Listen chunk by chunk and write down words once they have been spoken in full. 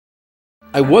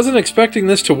I wasn't expecting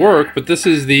this to work, but this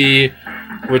is the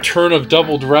Return of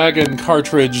Double Dragon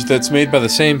cartridge that's made by the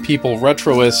same people,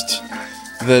 Retroist,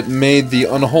 that made the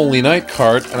Unholy Knight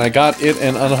cart, and I got it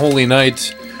and Unholy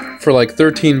Knight for like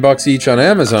 13 bucks each on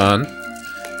Amazon.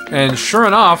 And sure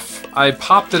enough, I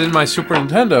popped it in my Super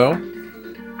Nintendo,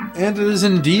 and it is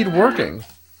indeed working.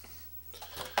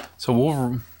 So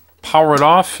we'll power it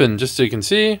off, and just so you can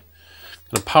see, I'm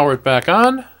gonna power it back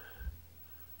on.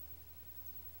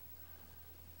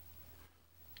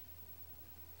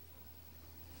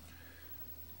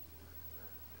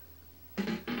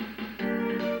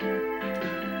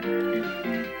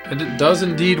 And it does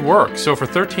indeed work. So for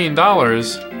 $13,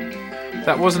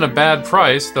 that wasn't a bad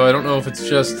price, though I don't know if it's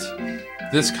just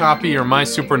this copy or my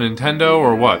Super Nintendo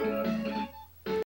or what.